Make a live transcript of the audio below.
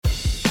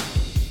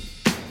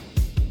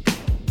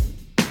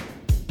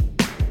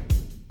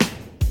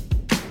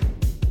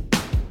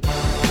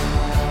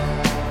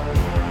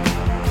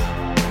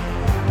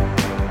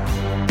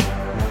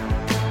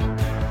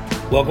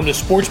Welcome to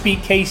Sports Beat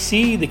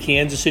KC, the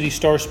Kansas City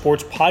Star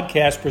Sports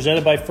podcast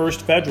presented by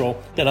First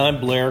Federal, and I'm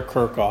Blair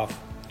Kirchhoff.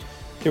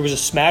 There was a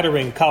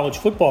smattering of college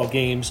football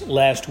games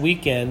last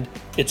weekend.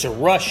 It's a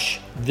rush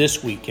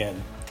this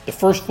weekend. The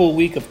first full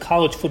week of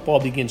college football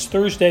begins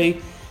Thursday,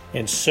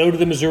 and so do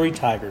the Missouri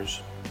Tigers.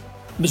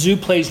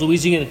 Mizzou plays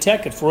Louisiana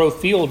Tech at Faurot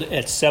Field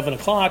at 7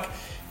 o'clock,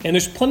 and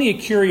there's plenty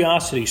of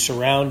curiosity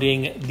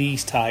surrounding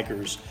these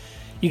Tigers.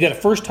 You got a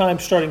first-time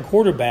starting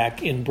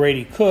quarterback in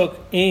Brady Cook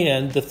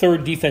and the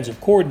third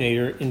defensive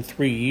coordinator in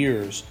 3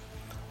 years.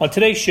 On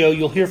today's show,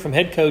 you'll hear from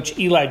head coach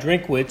Eli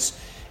Drinkwitz,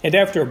 and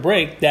after a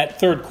break, that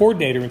third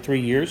coordinator in 3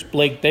 years,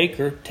 Blake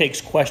Baker, takes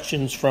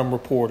questions from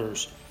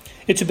reporters.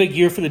 It's a big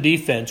year for the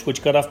defense,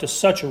 which got off to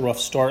such a rough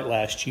start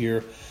last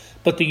year,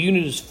 but the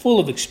unit is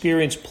full of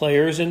experienced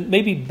players, and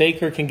maybe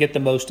Baker can get the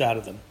most out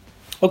of them.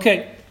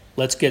 Okay,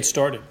 let's get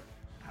started.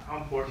 How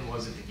important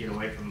was it to get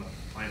away from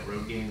playing a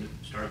road game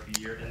to start the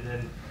year, and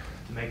then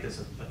to make this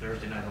a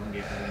Thursday night home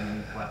game on a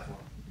new platform?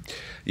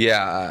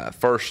 Yeah,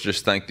 first,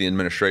 just thank the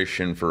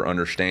administration for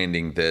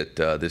understanding that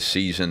this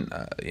season,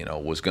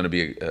 was going to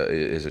be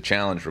is a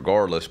challenge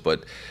regardless.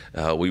 But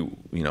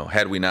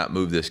had we not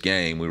moved this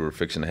game, we were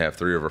fixing to have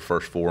 3 of our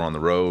first 4 on the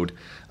road,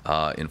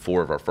 and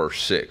 4 of our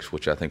first 6,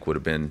 which I think would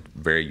have been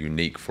very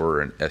unique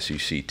for an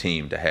SEC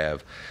team to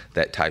have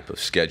that type of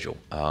schedule.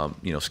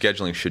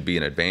 Scheduling should be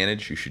an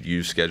advantage. You should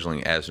use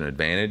scheduling as an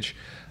advantage,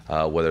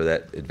 whether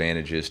that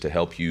advantage is to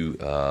help you.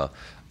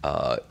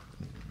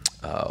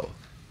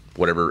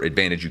 Whatever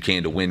advantage you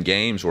can to win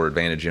games or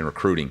advantage in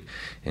recruiting.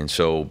 And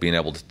so being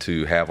able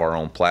to have our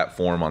own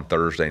platform on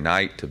Thursday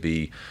night to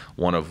be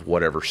one of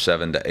whatever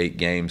 7 to 8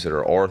 games that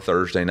are our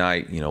Thursday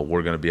night,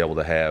 we're going to be able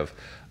to have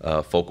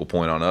a focal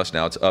point on us.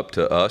 Now it's up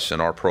to us and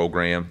our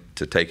program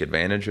to take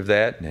advantage of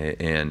that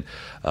and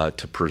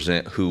to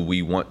present who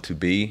we want to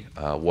be,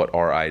 what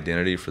our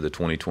identity for the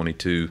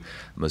 2022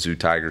 Mizzou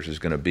Tigers is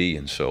going to be.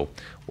 And so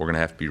we're going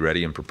to have to be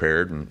ready and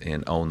prepared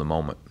and own the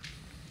moment.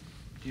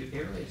 Do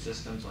air raid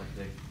systems like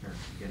they're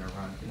going to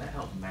run, can that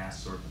help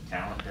mask sort of the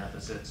talent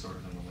deficit sort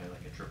of in the way like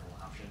a triple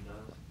option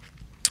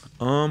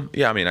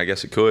does? I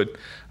guess it could.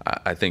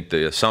 I think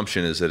the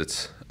assumption is that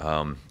it's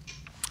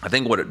I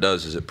think what it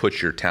does is it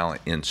puts your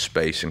talent in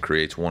space and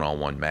creates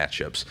one-on-one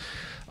matchups.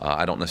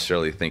 I don't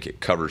necessarily think it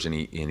covers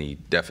any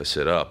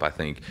deficit up. I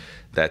think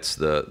that's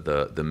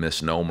the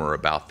misnomer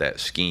about that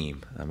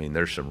scheme. I mean,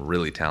 there's some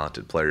really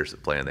talented players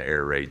that play in the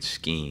air raid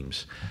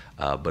schemes.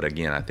 But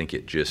again, I think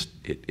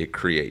it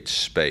creates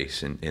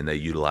space, and they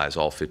utilize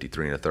all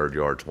 53 1/3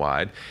 yards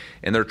wide,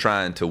 and they're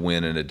trying to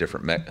win in a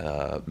different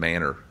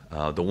manner.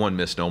 The one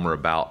misnomer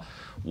about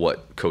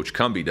what Coach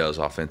Cumbie does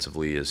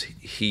offensively is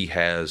he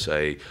has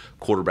a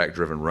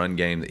quarterback-driven run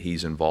game that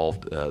he's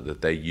involved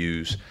that they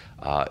use.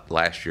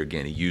 Last year,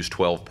 again, he used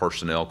 12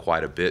 personnel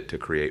quite a bit to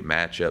create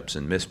matchups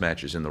and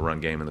mismatches in the run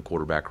game and the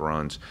quarterback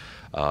runs,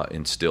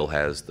 and still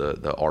has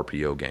the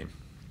RPO game.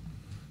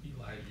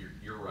 Eli,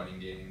 your running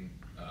game.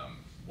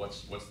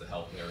 What's the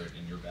help there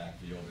in your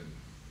backfield, and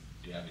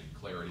do you have any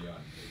clarity on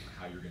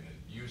how you're going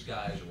to use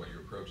guys or what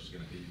your approach is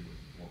going to be with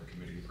more of a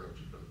committee approach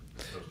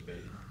as opposed to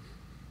baiting?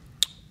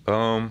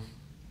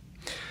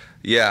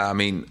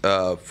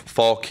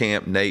 Fall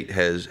camp, Nate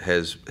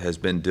has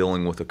been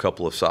dealing with a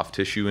couple of soft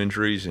tissue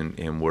injuries,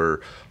 and we're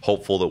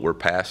hopeful that we're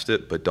past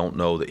it, but don't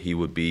know that he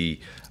would be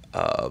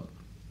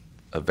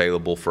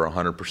available for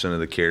 100% of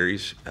the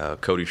carries.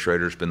 Cody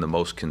Schrader's been the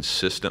most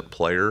consistent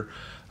player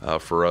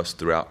for us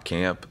throughout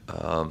camp,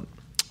 and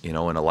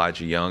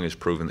Elijah Young has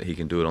proven that he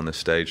can do it on this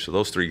stage. So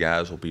those 3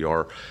 guys will be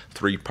our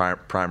 3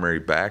 primary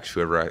backs.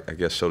 Whoever, I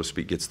guess, so to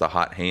speak, gets the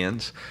hot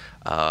hands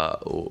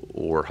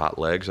or hot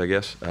legs, I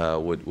guess,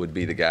 would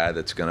be the guy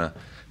that's going to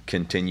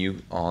continue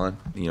on.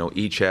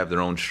 Each have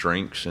their own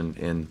strengths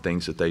and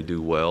things that they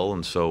do well,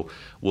 and so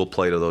we'll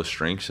play to those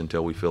strengths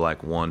until we feel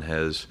like one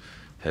has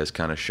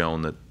kind of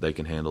shown that they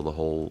can handle the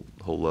whole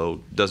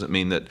load. Doesn't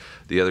mean that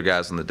the other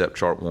guys on the depth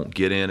chart won't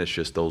get in. It's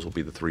just those will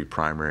be the 3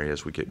 primary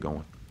as we get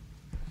going.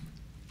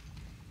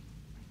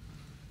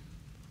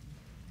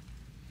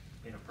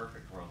 In a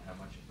perfect world, how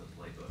much of the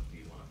playbook do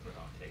you want to put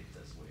on tape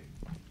this week?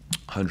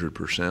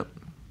 100%.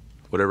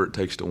 Whatever it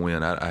takes to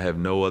win. I have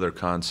no other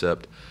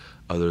concept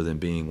other than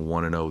being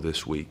 1-0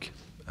 this week.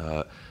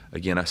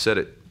 Again, I said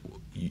it.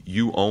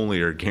 You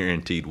only are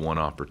guaranteed one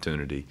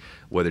opportunity.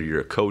 Whether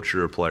you're a coach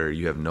or a player,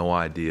 you have no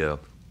idea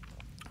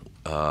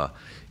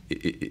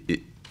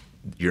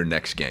your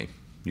next game.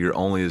 You're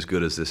only as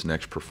good as this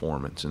next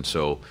performance. And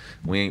so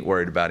we ain't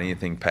worried about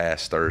anything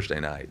past Thursday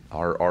night.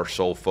 Our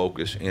sole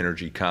focus,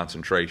 energy,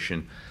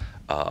 concentration,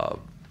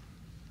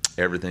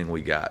 everything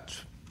we got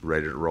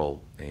ready to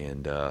roll.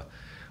 And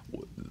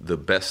the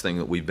best thing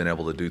that we've been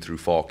able to do through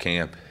fall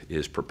camp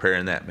is prepare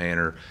in that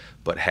manner,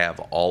 but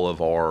have all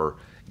of our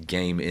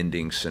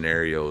game-ending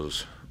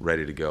scenarios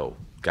ready to go.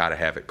 Gotta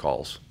have it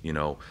calls.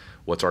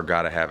 What's our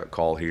gotta have it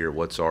call here?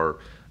 What's our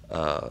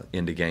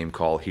end-of-game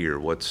call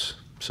here?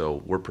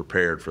 So we're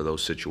prepared for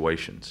those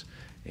situations,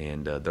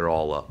 and they're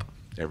all up.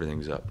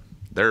 Everything's up.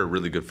 They're a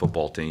really good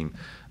football team.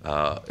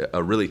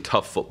 a really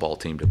tough football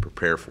team to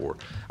prepare for.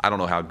 I don't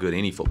know how good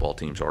any football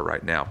teams are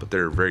right now, but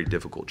they're a very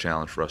difficult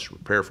challenge for us to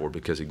prepare for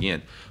because,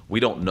 again, we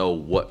don't know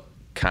what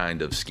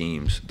kind of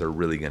schemes they're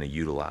really going to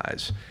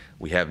utilize.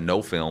 We have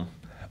no film.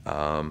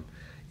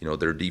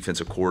 Their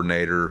defensive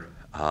coordinator,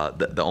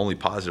 the only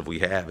positive we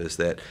have is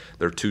that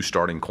their 2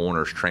 starting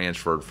corners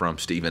transferred from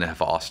Stephen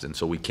F. Austin,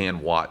 so we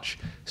can watch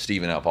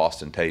Stephen F.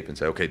 Austin tape and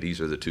say, okay,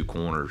 these are the 2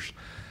 corners.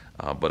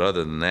 But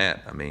other than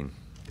that, I mean,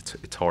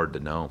 it's hard to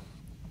know.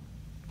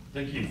 I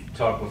think you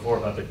talked before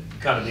about the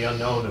kind of the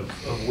unknown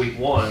of week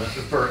 1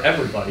 for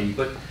everybody,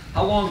 but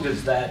how long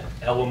does that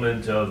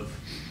element of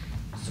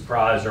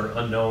surprise or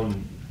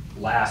unknown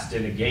last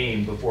in a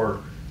game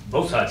before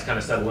both sides kind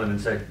of settle in and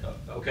say,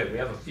 okay, we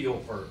have a feel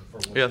for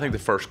Yeah, I think the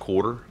first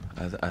quarter.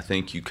 I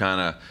think you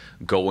kind of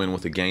go in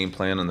with a game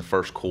plan in the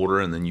first quarter,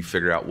 and then you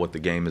figure out what the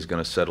game is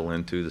going to settle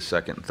into the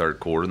second and third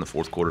quarter, and the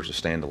fourth quarter is a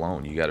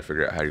standalone. You got to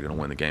figure out how you're going to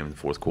win the game in the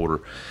fourth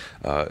quarter.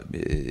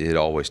 It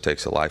always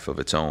takes a life of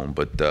its own,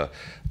 but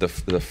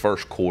the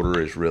first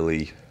quarter is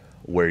really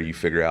where you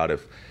figure out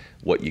if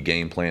what you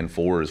game plan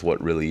for is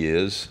what really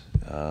is.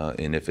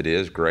 And if it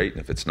is, great.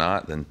 And if it's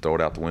not, then throw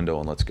it out the window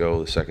and let's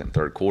go the second and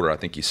third quarter. I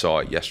think you saw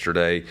it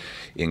yesterday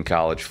in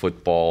college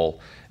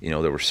football.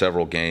 There were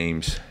several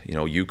games.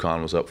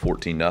 UConn was up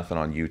 14-0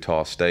 on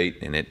Utah State,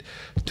 and it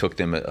took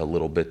them a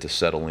little bit to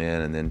settle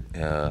in and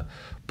then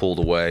pulled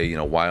away.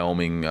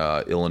 Wyoming,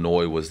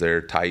 Illinois was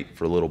there tight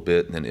for a little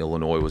bit, and then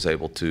Illinois was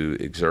able to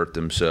exert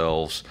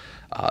themselves.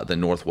 The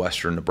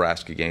Northwestern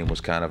Nebraska game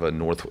was kind of a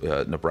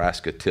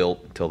Nebraska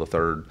tilt until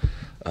the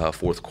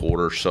fourth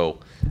quarter. So,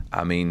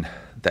 I mean,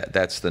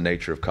 that's the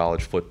nature of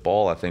college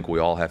football. I think we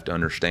all have to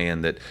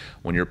understand that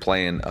when you're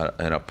playing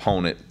an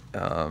opponent,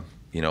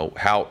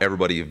 how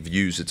everybody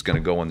views it's going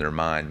to go in their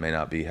mind may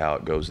not be how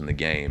it goes in the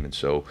game. And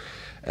so,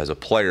 as a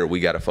player,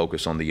 we got to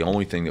focus on the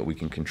only thing that we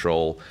can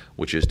control,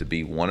 which is to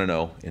be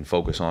 1-0 and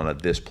focus on a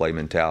this play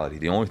mentality.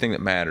 The only thing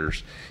that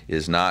matters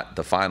is not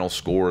the final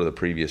score of the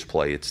previous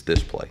play, it's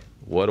this play.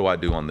 What do I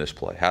do on this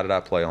play? How did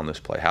I play on this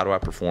play? How do I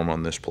perform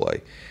on this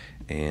play?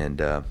 And,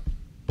 go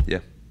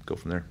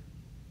from there.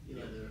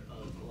 There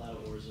are a lot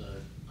of oars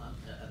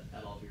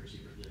at all of your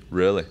receiver positions.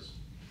 Really?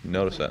 You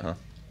notice that, huh?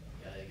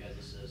 Yeah, you guys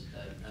just says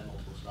at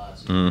multiple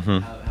spots. Mm-hmm.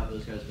 How have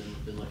those guys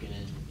been looking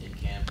in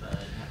camp?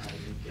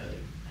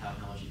 How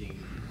much do you think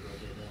you can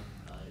rotate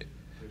them?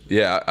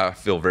 Yeah, I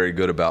feel very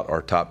good about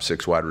our top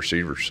 6 wide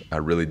receivers. I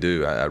really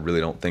do. I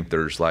really don't think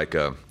there's like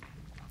a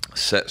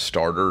set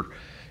starter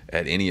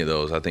at any of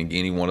those. I think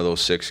any one of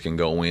those 6 can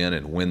go in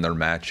and win their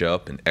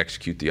matchup and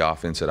execute the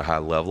offense at a high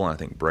level. And I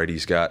think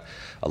Brady's got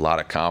a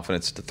lot of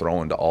confidence to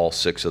throw into all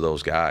 6 of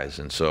those guys.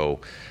 And so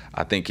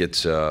I think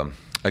it's,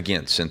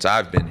 again, since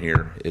I've been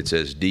here, it's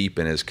as deep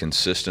and as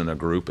consistent a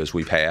group as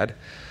we've had.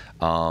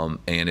 And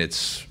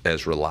it's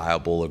as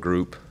reliable a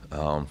group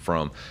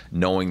from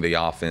knowing the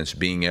offense,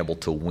 being able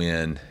to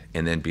win,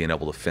 and then being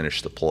able to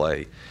finish the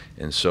play.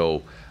 And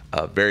so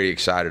very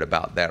excited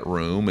about that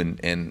room,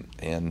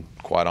 and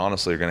quite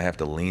honestly, are going to have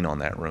to lean on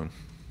that room.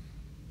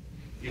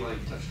 Eli, you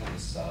touched on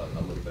this a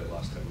little bit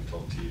last time we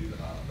talked to you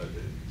about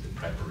the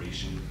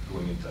preparation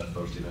going into that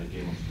Thursday night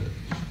game. I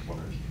just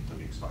wonder if you could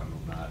maybe expand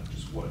on that,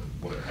 just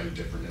how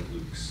different it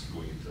looks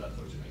going into that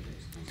Thursday night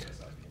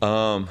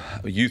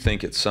game. You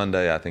think it's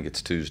Sunday, I think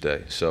it's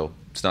Tuesday. So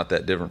it's not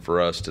that different for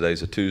us.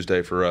 Today's a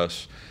Tuesday for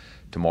us.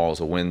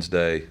 Tomorrow's a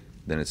Wednesday.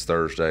 Then it's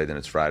Thursday. Then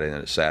it's Friday.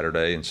 Then it's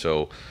Saturday. And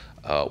so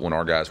when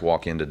our guys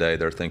walk in today,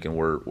 they're thinking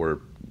we're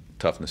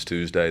Toughness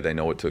Tuesday. They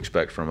know what to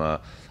expect from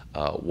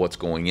what's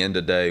going in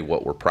today,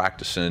 what we're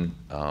practicing,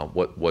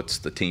 what's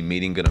the team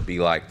meeting going to be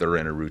like. They're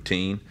in a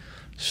routine.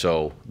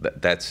 So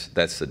that's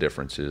the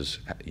difference is,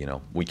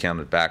 we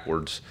counted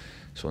backwards.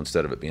 So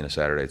instead of it being a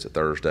Saturday, it's a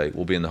Thursday.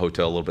 We'll be in the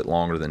hotel a little bit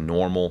longer than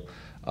normal,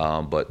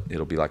 but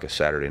it'll be like a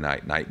Saturday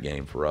night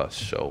game for us.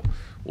 So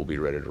we'll be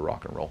ready to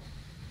rock and roll.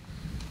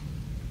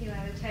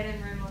 Eli, the tight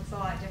end room looks a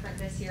lot different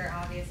this year,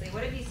 obviously.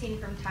 What have you seen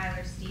from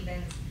Tyler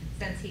Stevens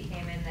since he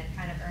came in that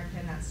kind of earned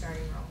him that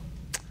starting role?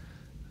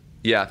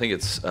 Yeah, I think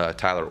it's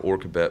Tyler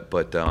Orkabet,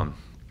 but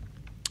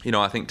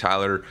I think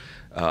Tyler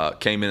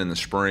came in the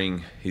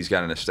spring. He's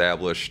got an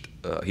established.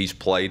 He's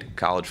played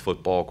college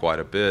football quite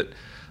a bit.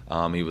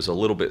 He was a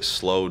little bit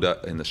slowed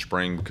up in the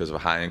spring because of a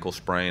high ankle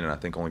sprain, and I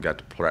think only got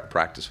to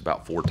practice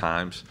about 4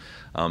 times.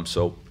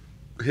 So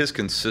his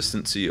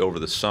consistency over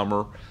the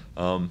summer.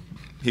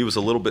 He was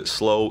a little bit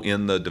slow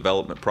in the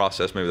development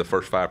process, maybe the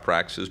first 5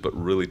 practices, but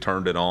really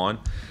turned it on.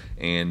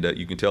 And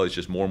you can tell he's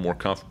just more and more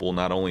comfortable,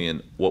 not only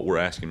in what we're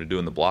asking him to do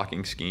in the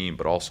blocking scheme,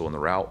 but also in the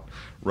route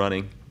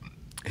running.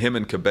 Him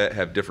and Cabet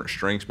have different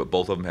strengths, but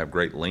both of them have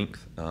great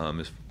length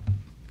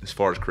as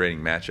far as creating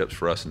matchups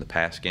for us in the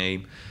pass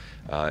game.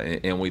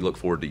 And we look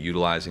forward to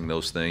utilizing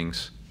those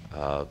things.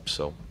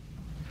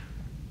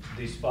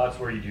 These spots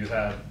where you do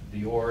have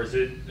the or, is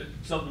it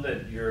something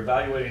that you're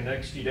evaluating the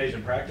next few days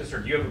in practice, or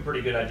do you have a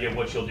pretty good idea of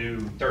what you'll do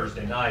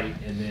Thursday night,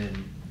 and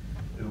then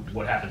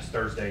what happens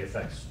Thursday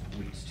affects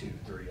weeks 2,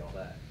 3, all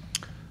that?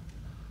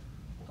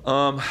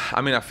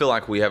 I feel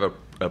like we have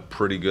a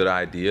pretty good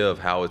idea of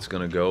how it's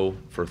going to go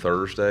for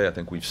Thursday. I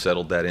think we've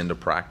settled that into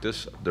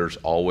practice. There's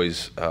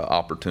always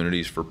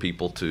opportunities for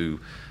people to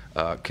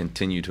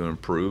continue to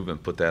improve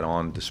and put that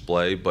on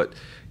display. But,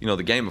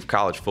 the game of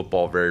college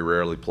football very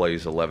rarely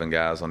plays 11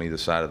 guys on either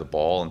side of the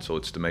ball, and so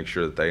it's to make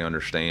sure that they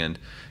understand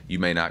you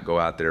may not go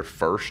out there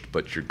first,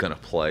 but you're going to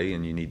play,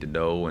 and you need to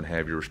know and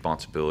have your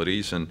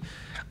responsibilities. And,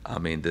 I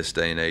mean, this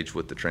day and age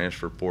with the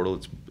transfer portal,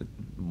 it's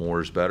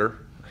more is better,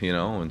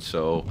 and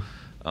so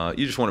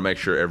you just want to make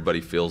sure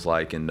everybody feels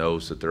like and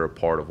knows that they're a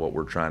part of what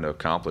we're trying to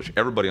accomplish.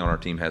 Everybody on our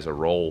team has a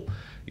role.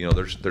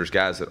 There's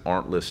guys that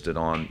aren't listed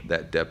on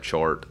that depth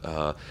chart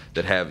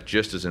that have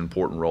just as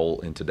important role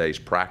in today's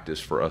practice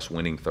for us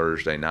winning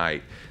Thursday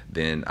night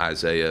than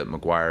Isaiah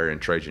McGuire and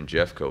Trajan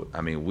Jeffcoat.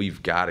 I mean,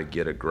 we've got to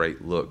get a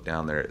great look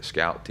down there at the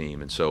scout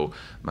team. And so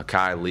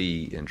Makai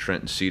Lee and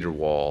Trenton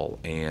Cedarwall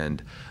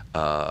and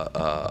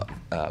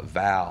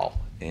Val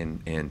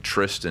and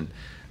Tristan,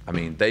 I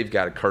mean, they've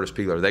got to, Curtis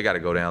Peeler, they got to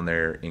go down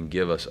there and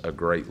give us a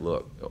great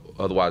look.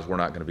 Otherwise, we're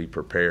not going to be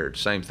prepared.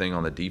 Same thing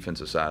on the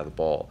defensive side of the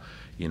ball.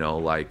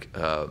 Like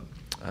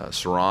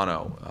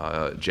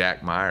Serrano,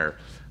 Jack Meyer.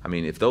 I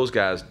mean, if those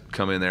guys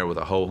come in there with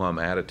a ho-hum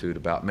attitude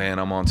about, man,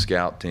 I'm on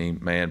scout team,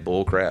 man,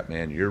 bull crap,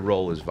 man, your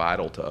role is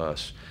vital to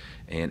us.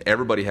 And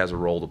everybody has a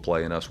role to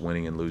play in us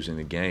winning and losing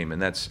the game.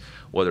 And that's,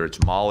 whether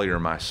it's Molly or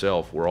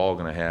myself, we're all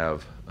going to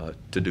have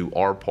to do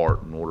our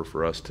part in order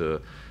for us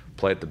to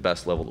play at the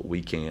best level that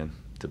we can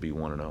to be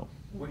 1-0.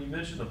 When you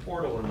mentioned the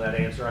portal in that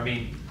answer, I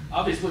mean,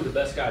 obviously the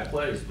best guy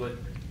plays, but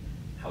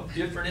how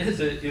different is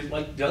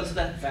it? Does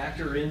that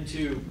factor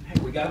into, hey,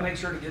 we got to make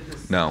sure to get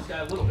this guy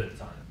a little bit of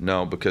time?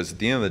 No, because at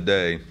the end of the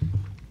day,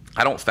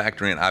 I don't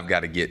factor in I've got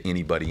to get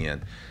anybody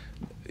in.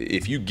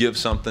 If you give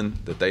something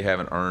that they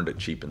haven't earned, it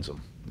cheapens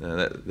them.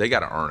 They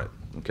got to earn it,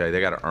 okay? They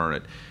got to earn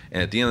it.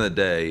 And at the end of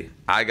the day,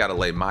 I got to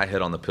lay my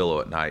head on the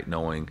pillow at night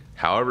knowing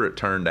however it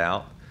turned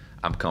out,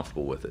 I'm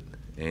comfortable with it.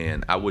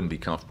 And I wouldn't be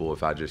comfortable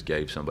if I just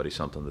gave somebody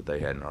something that they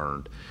hadn't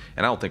earned.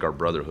 And I don't think our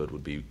brotherhood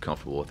would be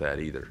comfortable with that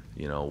either.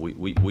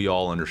 We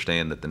all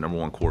understand that the number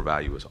one core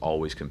value is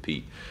always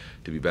compete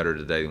to be better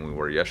today than we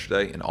were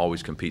yesterday, and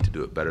always compete to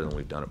do it better than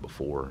we've done it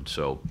before. And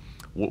so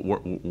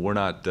we're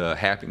not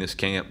happiness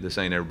camp. This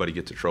ain't everybody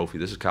gets a trophy.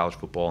 This is college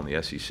football in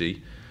the SEC,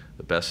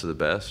 the best of the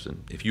best.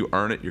 And if you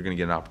earn it, you're going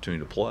to get an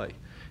opportunity to play.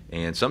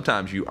 And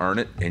sometimes you earn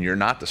it and you're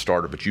not the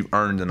starter, but you've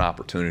earned an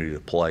opportunity to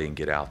play and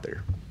get out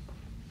there.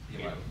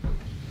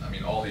 I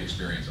mean, all the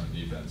experience on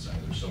defense,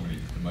 there's so many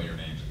familiar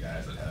names of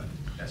guys that have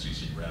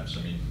SEC reps.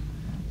 I mean,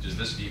 does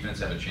this defense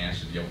have a chance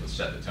to be able to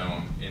set the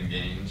tone in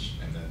games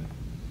and then,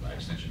 by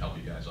extension, help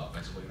you guys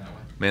offensively in that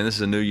way? Man, this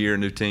is a new year,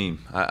 new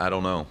team. I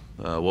don't know.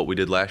 What we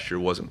did last year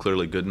wasn't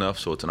clearly good enough,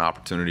 so it's an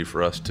opportunity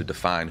for us to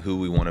define who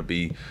we want to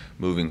be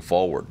moving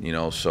forward.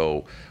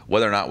 So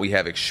whether or not we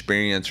have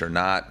experience or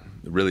not,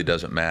 it really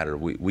doesn't matter.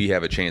 We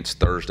have a chance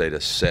Thursday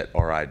to set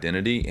our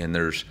identity, and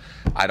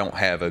I don't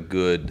have a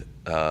good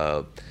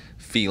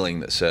feeling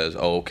that says,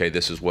 oh, okay,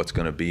 this is what's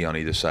going to be on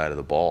either side of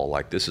the ball.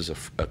 Like, this is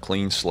a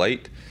clean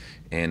slate,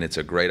 and it's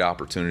a great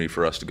opportunity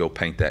for us to go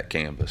paint that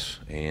canvas.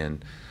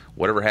 And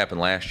whatever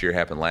happened last year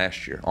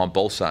on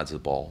both sides of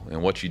the ball.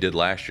 And what you did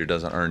last year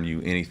doesn't earn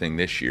you anything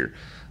this year.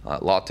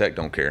 La Tech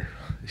don't care,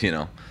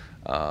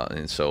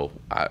 and so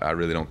I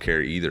really don't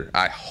care either.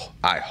 I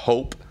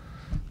hope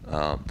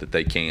that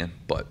they can,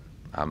 but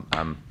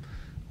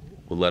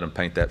we'll let them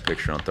paint that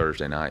picture on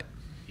Thursday night.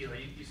 You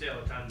say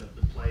all the time that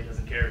the play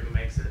doesn't care who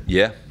makes it.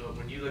 Yeah. But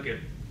when you look at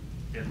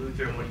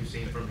Luther and what you've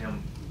seen from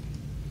him,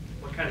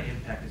 what kind of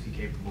impact is he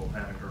capable of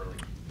having early?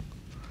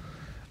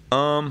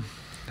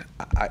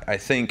 I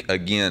think,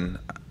 again,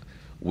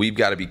 we've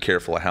got to be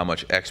careful of how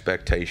much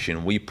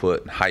expectation we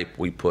put, hype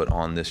we put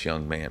on this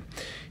young man.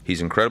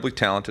 He's incredibly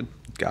talented.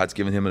 God's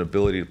given him an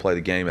ability to play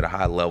the game at a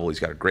high level. He's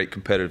got a great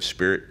competitive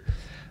spirit.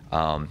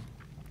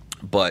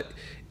 But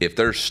if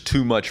there's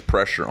too much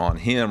pressure on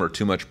him or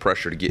too much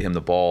pressure to get him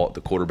the ball,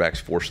 the quarterback's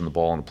forcing the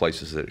ball into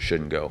places that it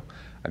shouldn't go.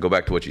 I go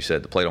back to what you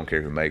said, the play don't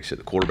care who makes it.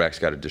 The quarterback's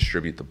got to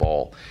distribute the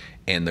ball.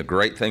 And the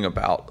great thing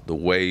about the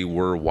way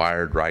we're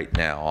wired right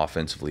now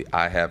offensively,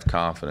 I have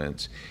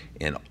confidence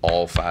in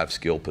all 5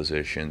 skill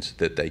positions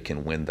that they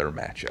can win their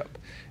matchup.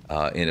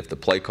 And if the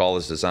play call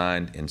is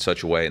designed in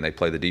such a way and they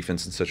play the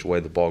defense in such a way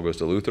the ball goes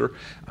to Luther,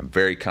 I'm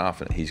very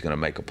confident he's going to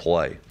make a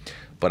play.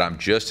 But I'm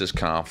just as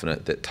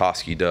confident that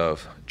Toski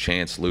Dove,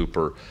 Chance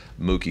Looper,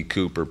 Mookie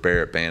Cooper,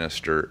 Barrett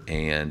Bannister,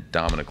 and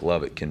Dominic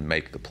Lovett can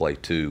make the play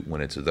too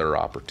when it's their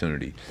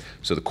opportunity.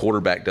 So the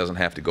quarterback doesn't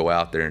have to go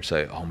out there and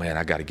say, oh man,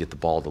 I got to get the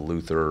ball to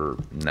Luther.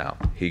 No,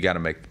 he got to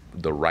make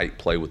the right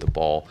play with the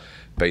ball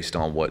based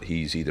on what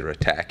he's either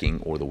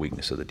attacking or the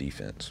weakness of the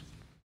defense.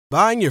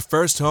 Buying your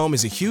first home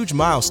is a huge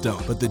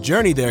milestone, but the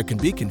journey there can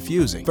be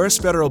confusing.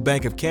 First Federal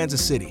Bank of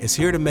Kansas City is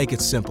here to make it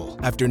simple.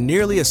 After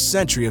nearly a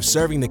century of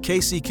serving the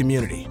KC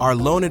community, our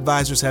loan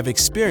advisors have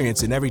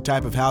experience in every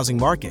type of housing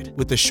market.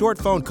 With a short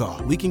phone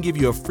call, we can give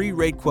you a free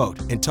rate quote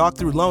and talk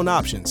through loan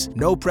options.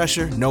 No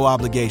pressure, no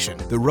obligation.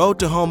 The road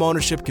to home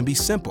ownership can be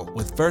simple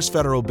with First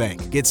Federal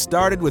Bank. Get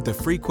started with a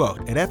free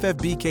quote at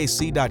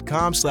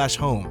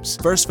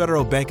ffbkc.com/homes. First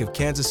Federal Bank of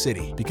Kansas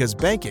City, because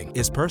banking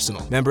is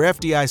personal. Member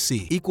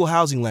FDIC, Equal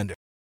Housing Lender.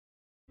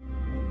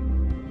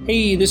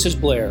 Hey, this is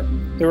Blair.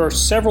 There are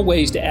several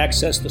ways to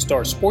access the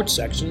Star Sports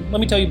section. Let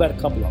me tell you about a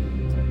couple of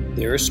them.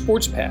 There is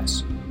Sports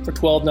Pass. For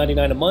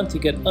 $12.99 a month, you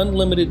get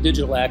unlimited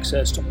digital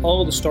access to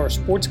all the Star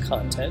Sports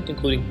content,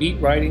 including beat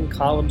writing,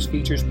 columns,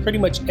 features, pretty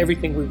much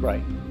everything we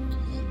write.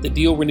 The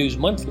deal renews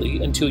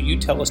monthly until you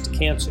tell us to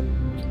cancel.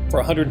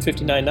 For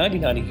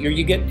 $159.99 a year,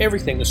 you get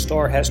everything the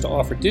Star has to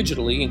offer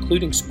digitally,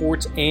 including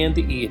sports and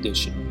the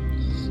e-edition.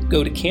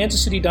 Go to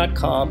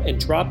kansascity.com and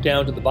drop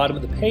down to the bottom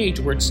of the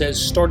page where it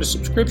says Start a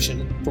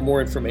Subscription for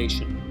more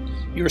information.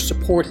 Your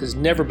support has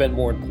never been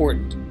more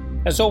important.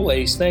 As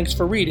always, thanks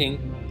for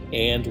reading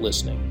and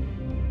listening.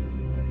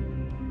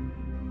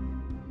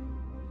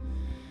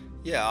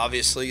 Yeah,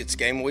 obviously it's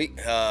game week.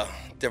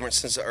 Different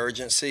sense of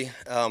urgency.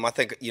 I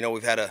think,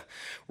 we've had a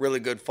really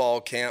good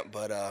fall camp,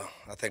 but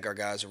I think our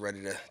guys are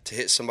ready to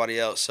hit somebody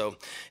else. So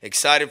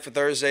excited for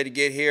Thursday to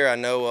get here. I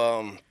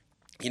know,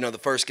 the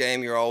first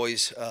game you're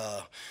always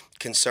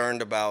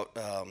concerned about,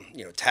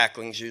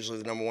 tackling is usually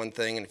the number one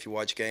thing. And if you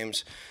watch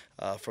games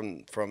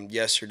from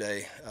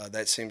yesterday,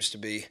 that seems to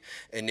be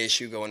an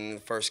issue going into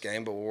the first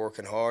game. But we're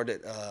working hard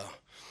at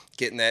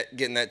getting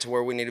that to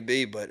where we need to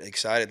be. But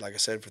excited, like I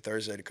said, for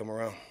Thursday to come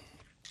around.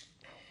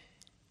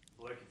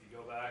 Look, if you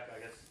go back, I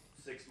guess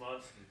 6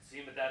 months, it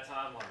seemed at that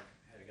time like,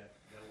 hey, got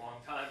a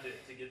long time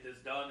to get this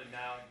done, and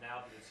now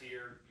that it's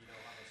here, how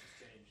much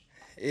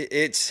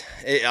has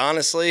changed?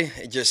 Honestly,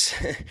 just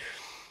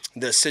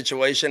the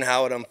situation,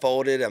 how it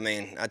unfolded. I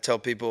mean, I tell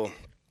people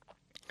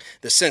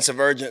the sense of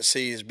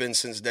urgency has been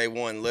since day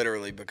one,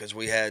 literally, because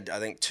we had, I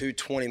think, 2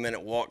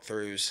 20-minute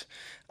walkthroughs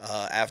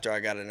after I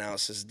got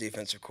announced as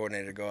defensive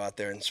coordinator to go out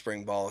there in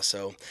spring ball.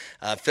 So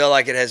I feel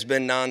like it has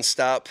been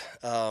nonstop.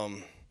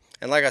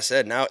 And like I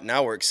said,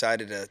 now we're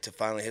excited to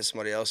finally hit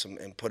somebody else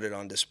and put it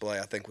on display.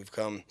 I think we've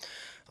come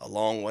a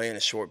long way in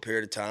a short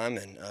period of time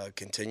and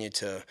continue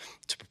to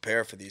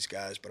prepare for these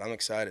guys. But I'm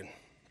excited.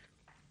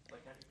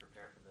 Like, how do you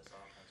prepare for this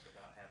offense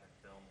without having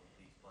film with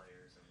these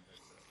players and this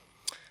system?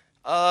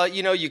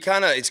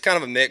 It's kind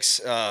of a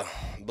mix.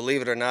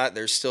 Believe it or not,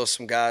 there's still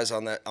some guys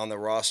on the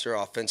roster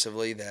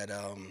offensively that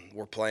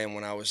were playing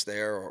when I was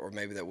there, or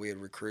maybe that we had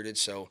recruited.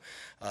 So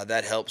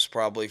that helps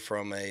probably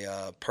from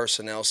a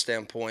personnel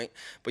standpoint.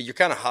 But you're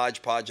kind of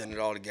hodgepodging it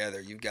all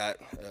together. You've got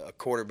a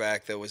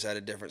quarterback that was at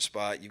a different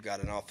spot. You've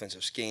got an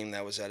offensive scheme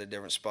that was at a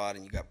different spot,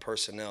 and you've got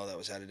personnel that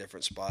was at a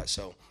different spot.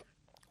 So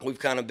we've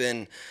kind of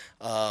been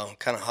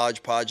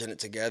hodgepodging it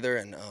together,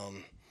 and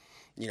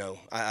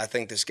I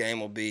think this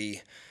game will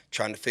be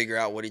trying to figure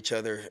out what each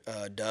other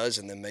does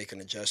and then making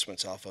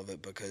adjustments off of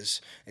it, because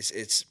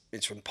it's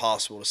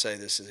impossible to say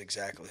this is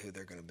exactly who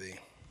they're going to be. If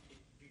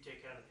you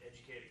take kind of an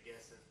educated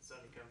guess at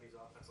Sonny Company's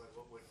offense, like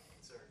what would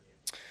concern you?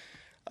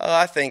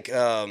 I think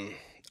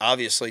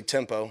obviously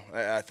tempo.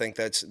 I think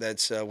that's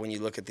when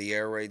you look at the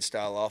air raid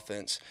style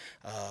offense.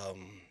 I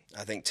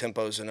think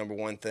tempo is the number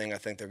one thing. I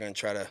think they're going to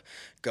try to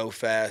go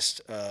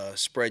fast,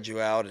 spread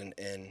you out,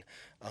 and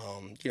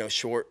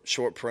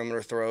short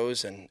perimeter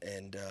throws, and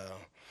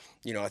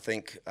I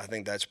think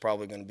that's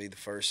probably going to be the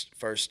first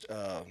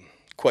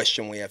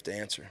question we have to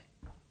answer.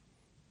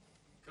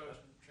 Coach,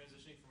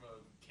 transitioning from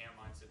a camp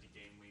mindset to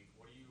game week,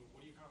 what do you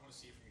kind of want to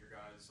see from your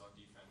guys on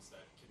defense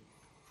that can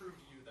prove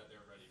to you that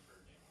they're ready for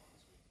game one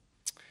this week?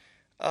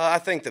 I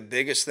think the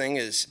biggest thing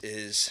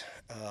is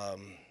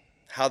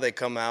how they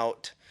come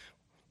out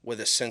with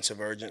a sense of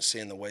urgency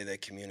in the way they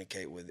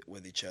communicate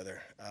with each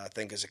other. I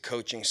think as a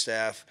coaching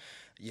staff,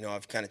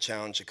 I've kind of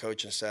challenged the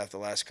coaching staff the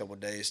last couple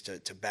of days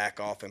to back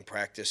off in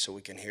practice so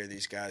we can hear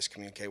these guys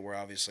communicate. We're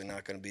obviously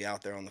not going to be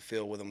out there on the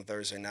field with them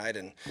Thursday night,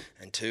 and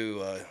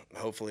two,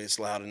 hopefully it's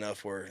loud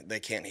enough where they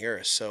can't hear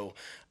us. So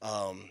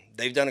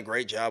they've done a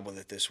great job with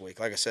it this week.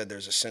 Like I said,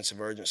 there's a sense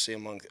of urgency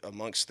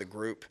amongst the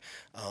group,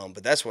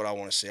 but that's what I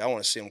want to see. I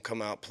want to see them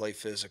come out, play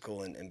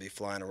physical, and be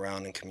flying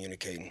around and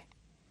communicating.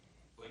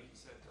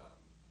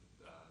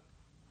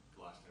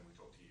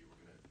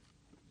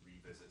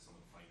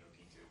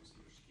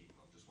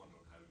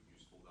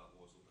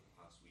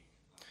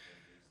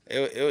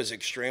 It was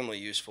extremely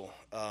useful.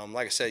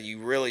 Like I said, you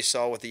really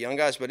saw with the young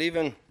guys, but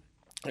even,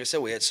 like I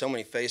said, we had so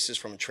many faces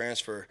from a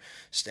transfer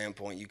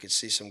standpoint. You could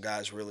see some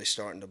guys really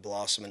starting to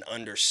blossom and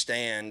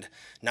understand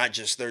not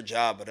just their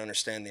job, but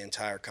understand the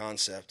entire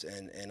concept.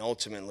 And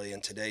ultimately,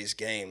 in today's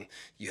game,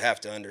 you have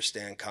to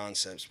understand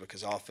concepts,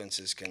 because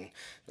offenses can,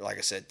 like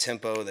I said,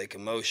 tempo, they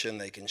can motion,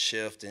 they can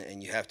shift,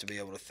 and you have to be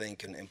able to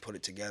think and put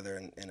it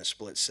together in a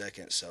split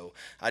second. So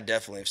I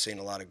definitely have seen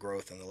a lot of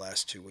growth in the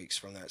last 2 weeks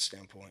from that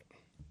standpoint.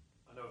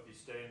 I know if you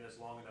stay in this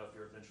long enough,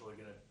 you're eventually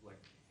going to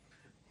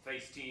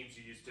face teams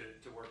you used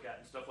to work at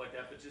and stuff like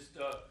that. But just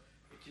do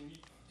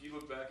you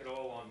look back at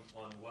all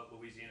on what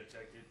Louisiana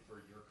Tech did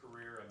for your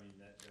career? I mean,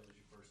 that was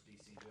your first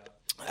DC job.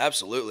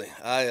 Absolutely.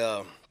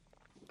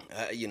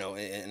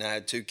 And I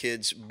had 2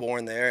 kids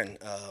born there, and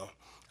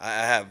I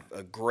have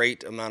a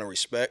great amount of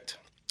respect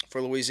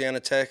for Louisiana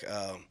Tech.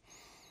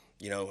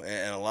 In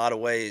a lot of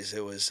ways,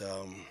 it was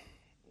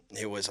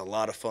a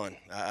lot of fun.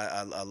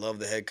 I love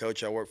the head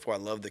coach I work for. I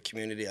love the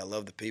community. I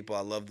love the people.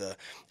 I love the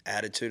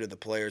attitude of the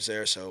players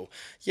there. So,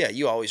 yeah,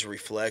 you always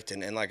reflect.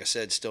 And like I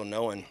said, still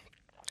knowing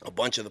a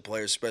bunch of the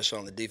players, especially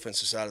on the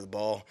defensive side of the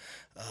ball,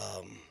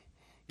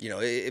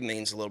 it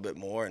means a little bit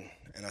more.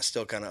 And I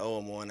still kind of owe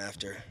them one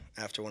after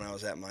when I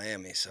was at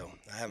Miami. So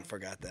I haven't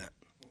forgot that.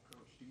 Well,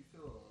 Coach, do you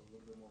feel a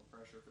little bit more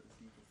pressure for the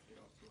defense to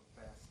get off to a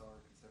fast start,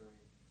 considering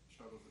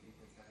struggles the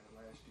defense had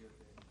last year,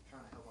 and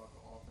trying to help out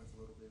the offense a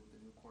little bit with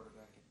the new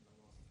quarterback and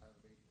the loss of Tyler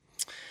Beatty?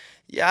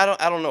 Yeah,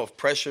 I don't know if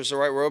pressure is the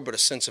right word, but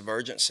a sense of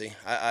urgency.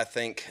 I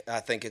think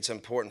it's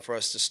important for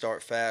us to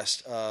start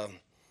fast.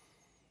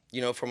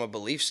 From a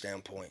belief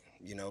standpoint,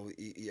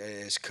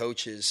 as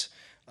coaches,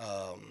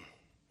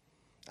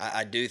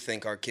 I do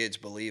think our kids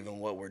believe in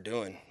what we're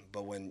doing.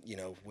 But when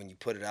you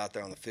put it out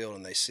there on the field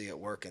and they see it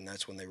working,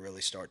 that's when they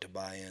really start to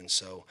buy in.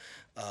 So,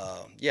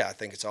 I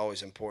think it's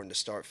always important to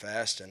start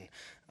fast. And,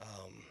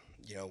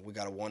 we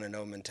got a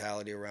 1-0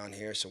 mentality around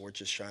here, so we're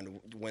just trying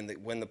to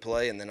win the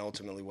play and then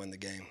ultimately win the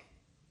game.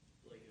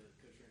 Like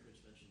Coach Drinkwitz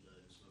mentioned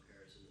Smoke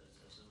Harris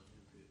as someone who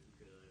could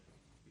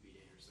be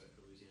dangerous for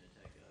Louisiana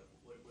Tech.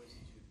 What does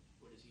he do?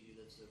 What does he do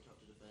that's so tough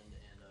to defend?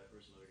 And who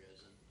are some other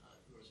guys? And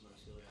who are some other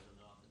skill guys on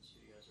the offense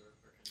who you guys are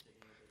kind of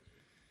taking over this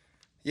week?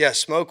 Yeah,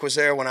 Smoke was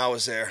there when I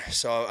was there,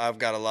 so I've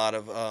got a lot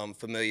of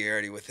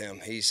familiarity with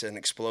him. He's an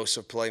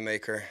explosive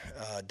playmaker,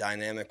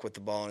 dynamic with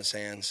the ball in his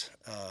hands.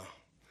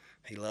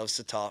 He loves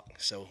to talk,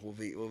 so we'll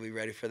be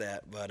ready for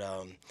that. But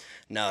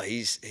no,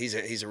 he's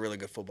a really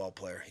good football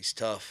player. He's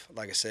tough.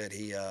 Like I said,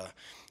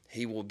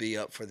 he will be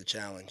up for the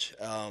challenge.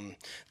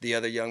 The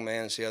other young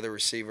man is the other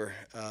receiver.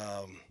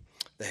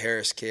 The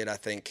Harris kid, I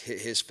think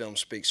his film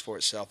speaks for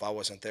itself. I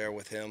wasn't there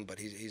with him, but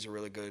he's a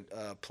really good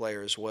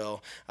player as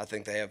well. I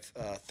think they have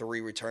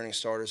 3 returning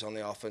starters on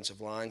the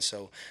offensive line,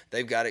 so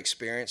they've got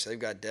experience, they've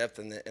got depth,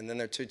 and then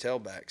their 2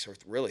 tailbacks, or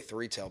really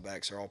 3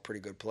 tailbacks, are all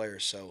pretty good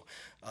players. So,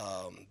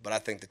 but I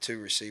think the 2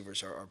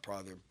 receivers are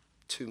probably the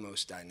 2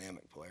 most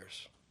dynamic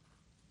players.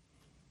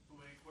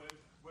 Blake, what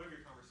have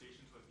your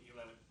conversations with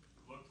Eli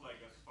looked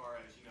like as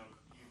far as,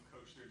 you've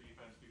coached their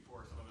defense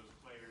before, some of those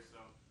players,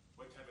 so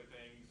what type of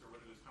things or what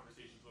do those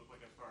conversations look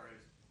like as far as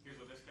here's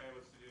what this guy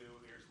wants to do,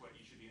 here's what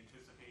you should be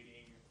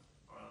anticipating?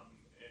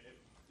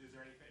 Is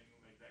there anything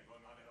like that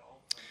going on at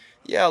all?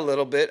 Yeah, a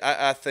little bit.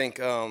 I think,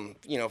 from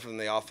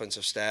the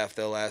offensive staff,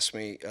 they'll ask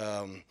me,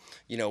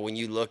 when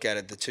you look at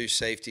it, the 2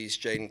 safeties,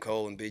 Jaden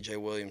Cole and B.J.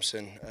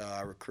 Williamson,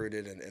 I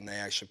recruited, and they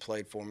actually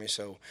played for me,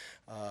 so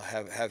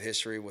have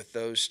history with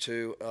those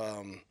 2.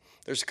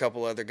 There's a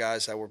couple other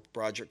guys that were –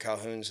 Broderick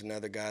Calhoun's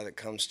another guy that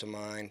comes to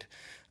mind.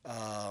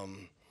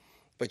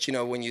 But,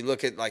 when you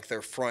look at, like,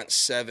 their front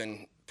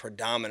 7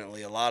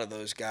 predominantly, a lot of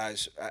those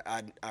guys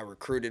I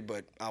recruited,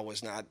 but I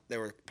was not – they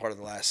were part of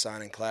the last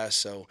signing class.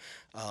 So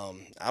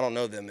I don't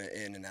know them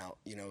in and out,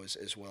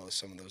 as well as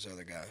some of those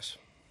other guys.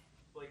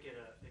 Like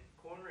at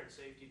corner and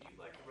safety, do you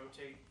like to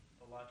rotate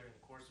a lot during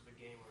the course of a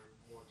game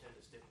or more tend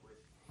to stick with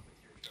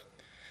your starter?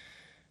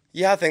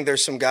 Yeah, I think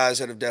there's some guys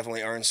that have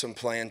definitely earned some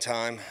playing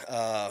time.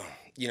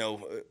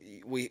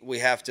 We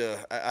have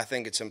to – I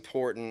think it's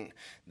important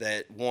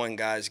that one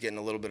guy's getting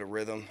a little bit of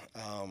rhythm.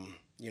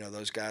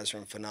 Those guys are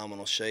in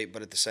phenomenal shape,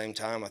 but at the same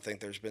time, I think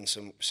there's been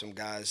some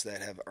guys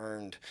that have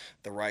earned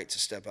the right to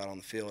step out on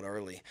the field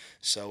early.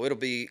 So it'll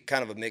be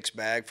kind of a mixed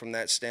bag from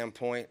that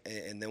standpoint,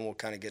 and then we'll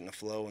kind of get in the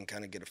flow and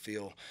kind of get a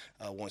feel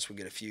once we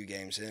get a few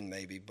games in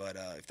maybe. But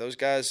if those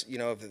guys,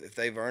 if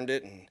they've earned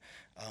it, and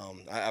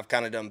I've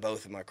kind of done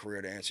both in my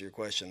career to answer your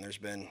question. There's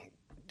been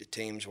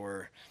teams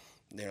where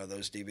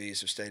those DBs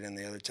have stayed in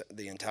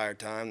the entire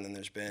time. And then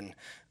there's been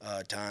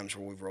times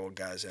where we've rolled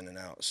guys in and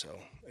out. So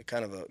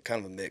kind of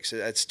a mix.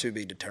 That's to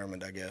be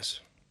determined, I guess.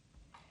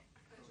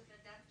 Coach, with the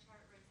depth chart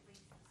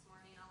released this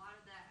morning, a lot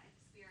of that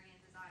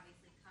experience is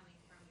obviously coming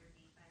from your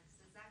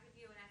defense. Does that give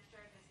you an extra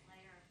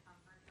layer of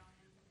comfort going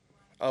into the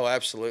play? Oh,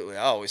 absolutely.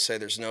 I always say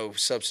there's no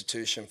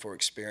substitution for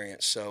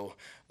experience. So,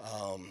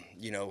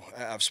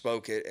 I've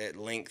spoke at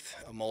length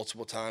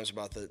multiple times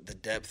about the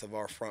depth of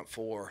our front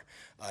 4,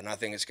 and I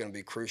think it's going to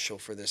be crucial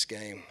for this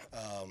game.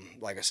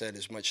 Like I said,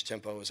 as much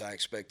tempo as I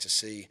expect to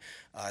see,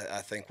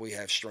 I think we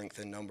have strength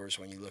in numbers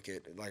when you look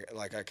at,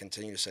 like I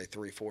continue to say,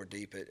 3-4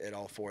 deep at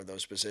all 4 of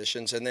those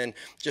positions. And then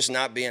just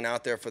not being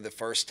out there for the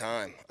first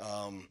time.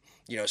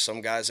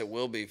 Some guys it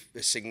will be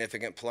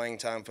significant playing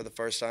time for the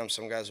first time.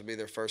 Some guys will be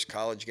their first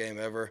college game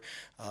ever,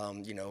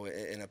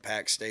 in a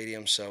packed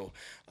stadium. So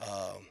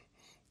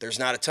there's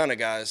not a ton of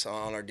guys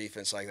on our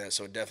defense like that,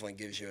 so it definitely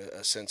gives you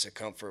a sense of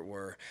comfort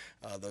where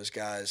those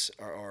guys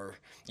are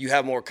you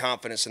have more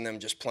confidence in them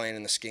just playing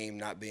in the scheme,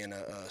 not being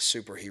a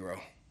superhero,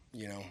 Coach,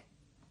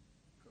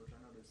 I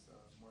noticed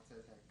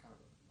Martez had kind of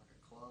like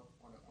a club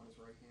on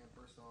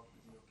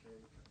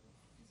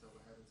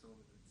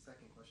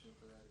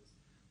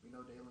We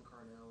know Dalen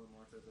Carnell and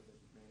Martez have been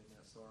in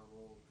that star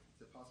role.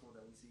 Is it possible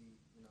that we see,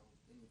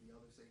 any of the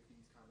other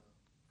safeties kind of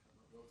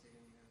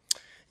rotating in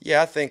there?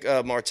 Yeah, I think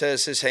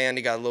Martez, his hand,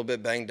 he got a little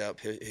bit banged up.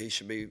 He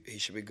should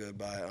be good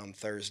by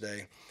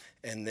Thursday,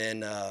 and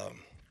then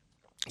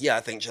yeah,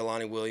 I think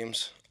Jelani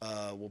Williams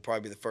will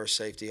probably be the first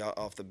safety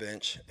off the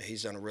bench.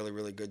 He's done a really,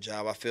 really good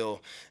job. I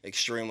feel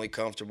extremely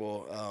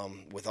comfortable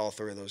with all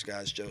three of those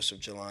guys, Joseph,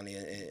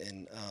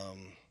 Jelani,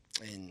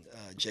 and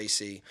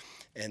JC.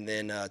 And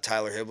then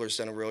Tyler Hibbler's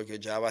done a really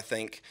good job. I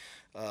think,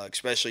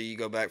 especially you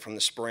go back from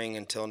the spring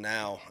until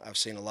now, I've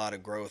seen a lot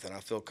of growth, and I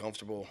feel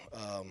comfortable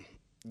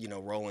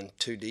rolling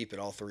too deep at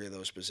all three of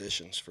those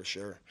positions for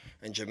sure.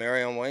 And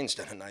Jamarion Wayne's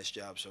done a nice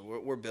job. So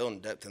we're building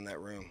depth in that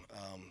room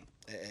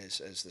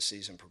as the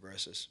season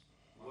progresses.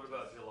 What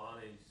about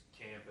Jelani's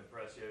camp at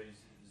Brescia?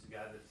 He's a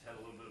guy that's had a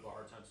little bit of a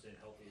hard time staying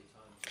healthy at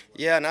times.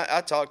 Yeah, and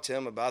I talked to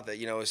him about that.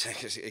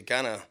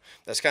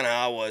 That's kind of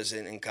how I was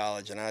in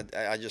college, and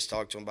I just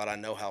talked to him about I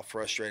know how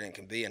frustrating it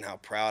can be and how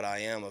proud I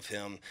am of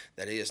him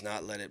that he has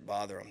not let it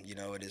bother him.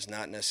 It has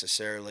not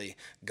necessarily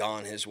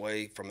gone his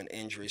way from an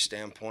injury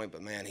standpoint,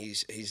 but man,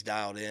 he's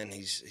dialed in.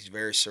 He's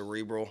very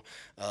cerebral.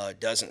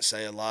 Doesn't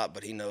say a lot,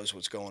 but he knows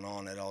what's going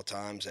on at all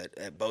times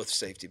at both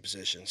safety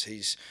positions.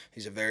 He's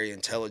a very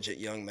intelligent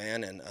young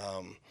man, and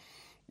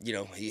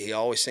he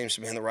always seems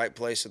to be in the right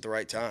place at the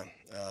right time.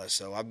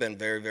 So I've been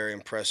very, very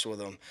impressed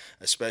with him,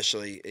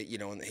 especially, he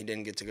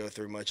didn't get to go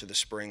through much of the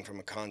spring from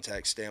a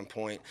contact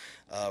standpoint.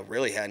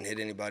 Really hadn't hit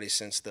anybody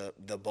since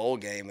the bowl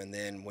game. And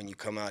then when you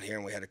come out here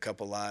and we had a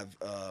couple live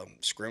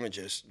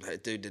scrimmages,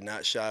 that dude did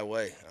not shy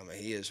away. I mean,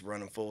 he is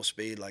running full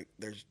speed like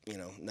there's,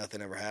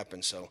 nothing ever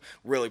happened. So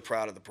really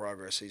proud of the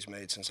progress he's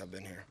made since I've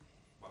been here.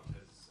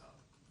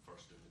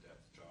 First in the depth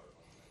chart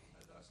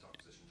at that start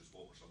position, just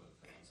what were some of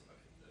the things about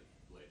him that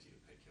led you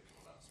to pick him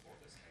for that spot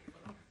this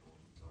time?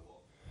 But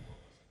what was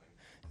the thing?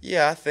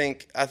 Yeah,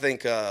 I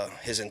think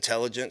his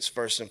intelligence,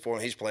 first and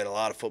foremost. He's played a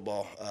lot of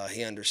football.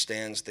 He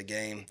understands the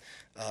game.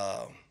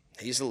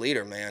 He's a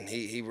leader, man.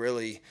 He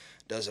really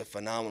does a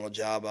phenomenal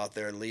job out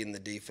there leading the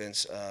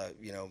defense.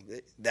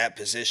 That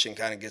position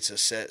kind of gets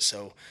us set,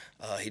 so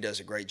he does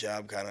a great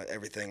job, kind of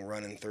everything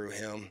running through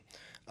him.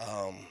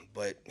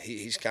 But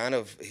he's kind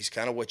of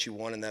what you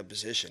want in that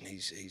position.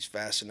 He's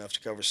fast enough to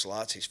cover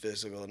slots. He's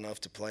physical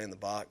enough to play in the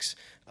box.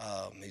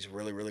 He's a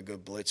really, really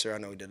good blitzer. I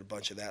know he did a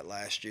bunch of that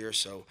last year.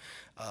 So,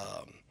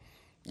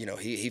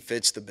 he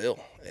fits the bill,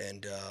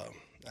 and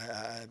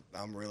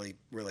I'm really,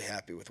 really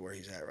happy with where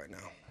he's at right now.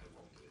 How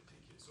long did it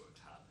take you to sort of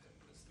tap him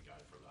as the guy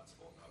for that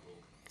spot, that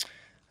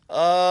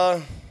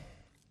role?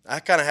 I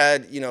kind of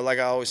had, like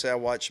I always say, I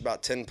watch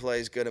about 10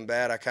 plays, good and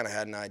bad. I kind of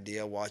had an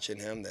idea watching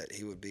him that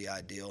he would be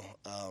ideal.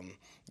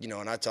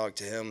 And I talked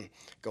to him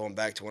going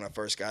back to when I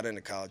first got into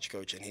college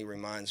coaching. He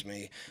reminds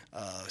me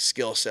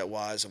skill set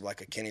wise of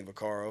like a Kenny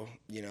Vaccaro,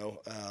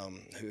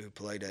 who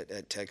played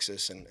at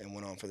Texas and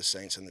went on for the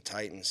Saints and the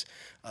Titans,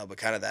 but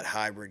kind of that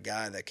hybrid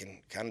guy that can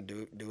kind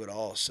of do it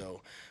all.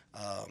 So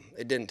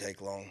it didn't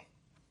take long.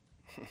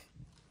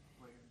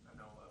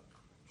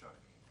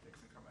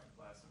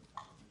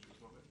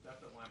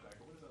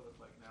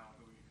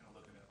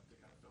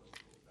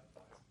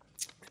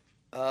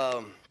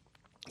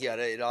 Yeah,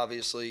 it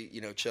obviously,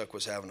 Chuck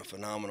was having a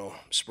phenomenal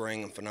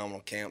spring and phenomenal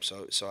camp,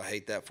 so I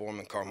hate that for him.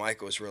 And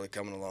Carmichael was really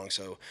coming along,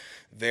 so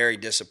very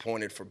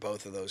disappointed for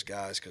both of those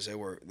guys because they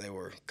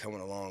were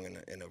coming along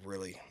in a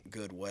really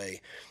good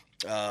way.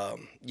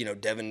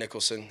 Devin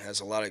Nicholson has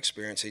a lot of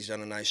experience. He's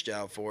done a nice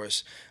job for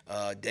us.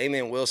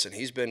 Damian Wilson,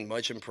 he's been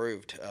much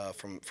improved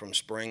from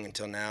spring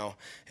until now.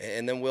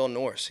 And then Will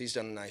Norris, he's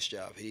done a nice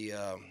job.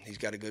 He's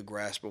got a good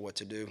grasp of what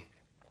to do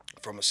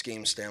from a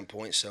scheme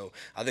standpoint. So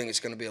I think it's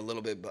going to be a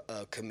little bit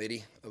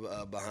committee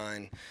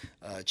behind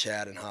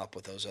Chad and Hop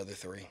with those other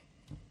three.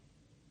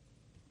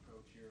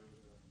 Coach, you're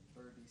the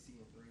third DC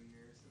in 3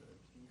 years.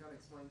 Can you kind of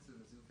explain to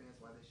Mizzou fans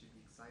why they should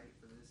be excited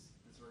for this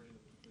version of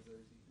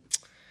Missouri's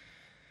defense?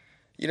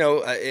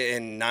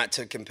 And not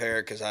to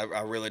compare because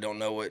I really don't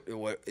know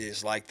what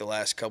is like the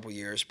last couple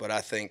years, but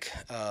I think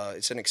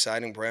it's an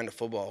exciting brand of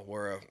football.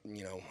 We're a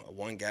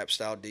one-gap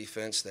style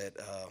defense that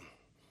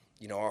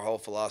our whole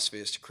philosophy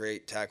is to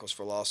create tackles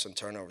for loss and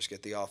turnovers,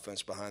 get the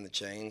offense behind the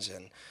chains.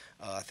 And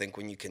I think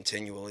when you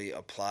continually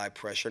apply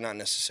pressure, not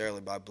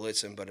necessarily by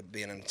blitzing, but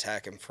being an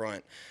attack in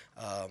front,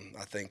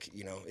 I think,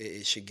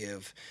 it should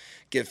give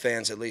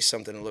fans at least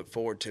something to look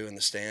forward to in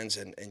the stands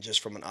and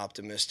just from an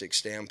optimistic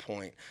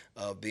standpoint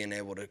of being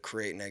able to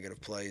create negative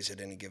plays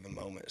at any given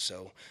moment.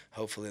 So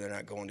hopefully they're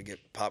not going to get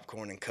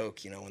popcorn and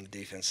Coke, when the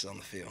defense is on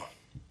the field.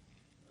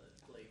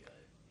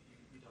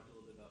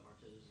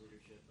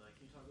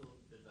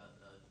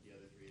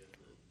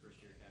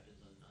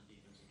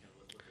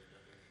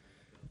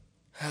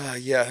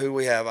 Yeah, who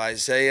we have?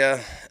 Isaiah,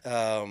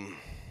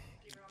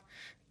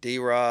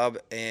 D-Rob,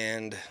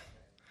 and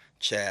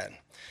Chad.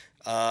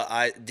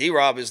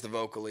 D-Rob is the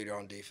vocal leader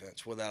on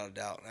defense, without a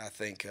doubt. I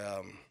think,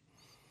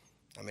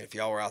 if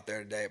y'all were out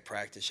there today at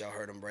practice, y'all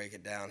heard him break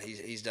it down.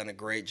 He's done a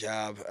great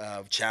job.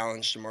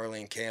 Challenged him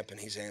early in camp, and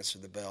he's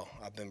answered the bell.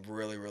 I've been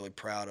really, really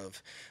proud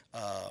of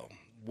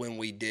when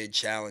we did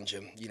challenge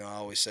him, I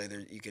always say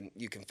that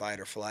you can fight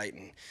or flight,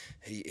 and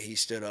he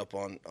stood up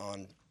on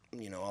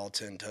all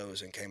 10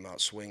 toes and came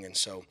out swinging.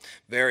 So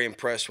very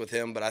impressed with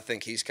him, but I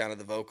think he's kind of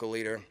the vocal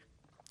leader.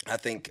 I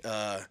think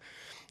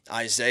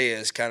Isaiah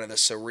is kind of the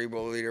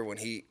cerebral leader. When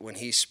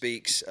he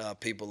speaks,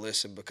 people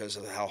listen because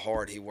of how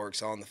hard he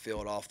works on the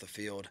field, off the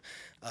field.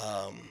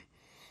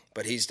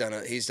 But he's done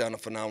a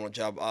phenomenal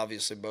job.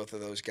 Obviously, both of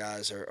those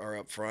guys are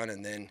up front,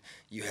 and then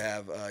you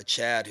have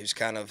Chad, who's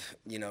kind of,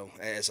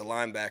 as a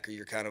linebacker,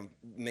 you're kind of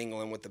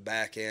mingling with the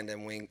back end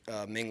and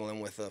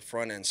mingling with the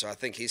front end. So I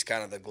think he's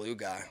kind of the glue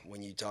guy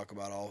when you talk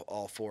about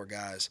all four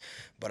guys.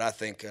 But I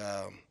think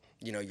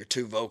your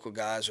two vocal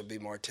guys would be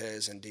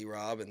Martez and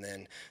D-Rob, and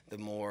then the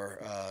more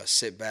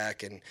sit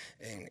back and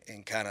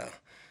kind of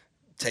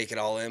take it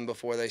all in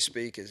before they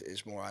speak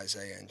is more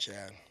Isaiah and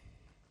Chad.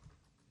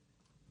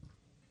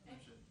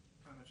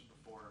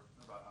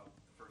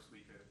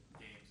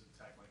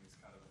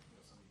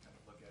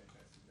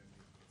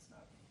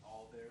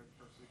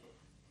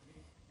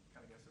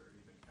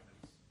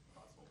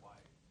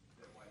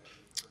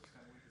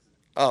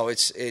 Oh,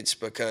 it's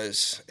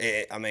because,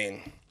 in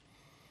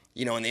the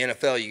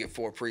NFL you get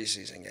 4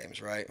 preseason games,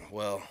 right?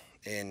 Well,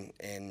 in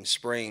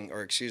spring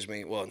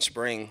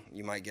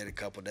you might get a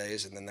couple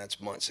days, and then that's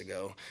months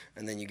ago.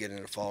 And then you get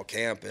into fall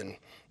camp, and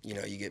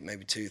you get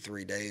maybe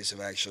 2-3 days of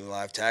actually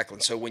live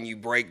tackling. So when you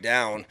break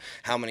down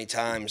how many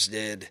times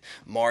did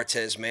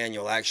Martez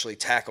Manuel actually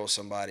tackle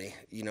somebody,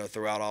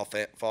 throughout all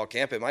fall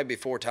camp, it might be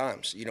 4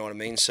 times. You know what I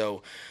mean?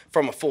 So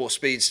from a full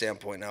speed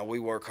standpoint, now we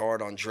work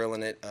hard on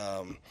drilling it.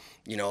 A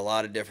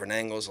lot of different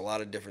angles, a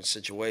lot of different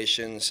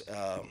situations,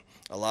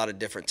 a lot of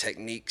different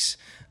techniques.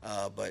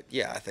 But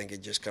yeah, I think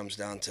it just comes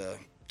down to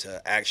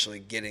actually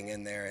getting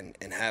in there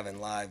and having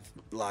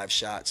live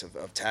shots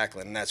of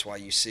tackling. And that's why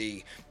you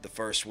see the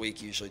first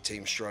week usually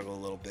teams struggle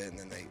a little bit, and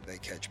then they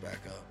catch back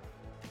up.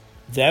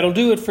 That'll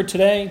do it for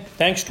today.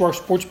 Thanks to our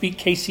SportsBeat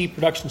KC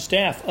production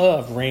staff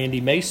of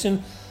Randy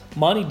Mason,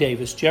 Monty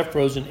Davis, Jeff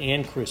Rosen,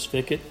 and Chris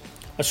Fickett.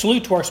 A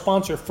salute to our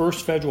sponsor,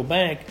 First Federal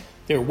Bank.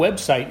 Their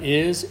website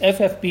is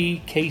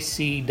ffbkc.com.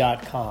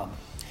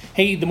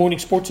 Hey, the Morning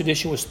Sports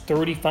Edition was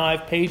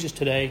 35 pages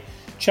today.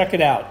 Check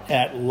it out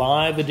at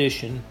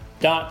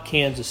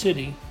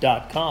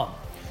liveedition.kansascity.com.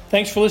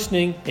 Thanks for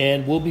listening,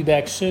 and we'll be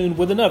back soon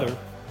with another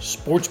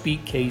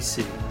SportsBeat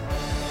KC.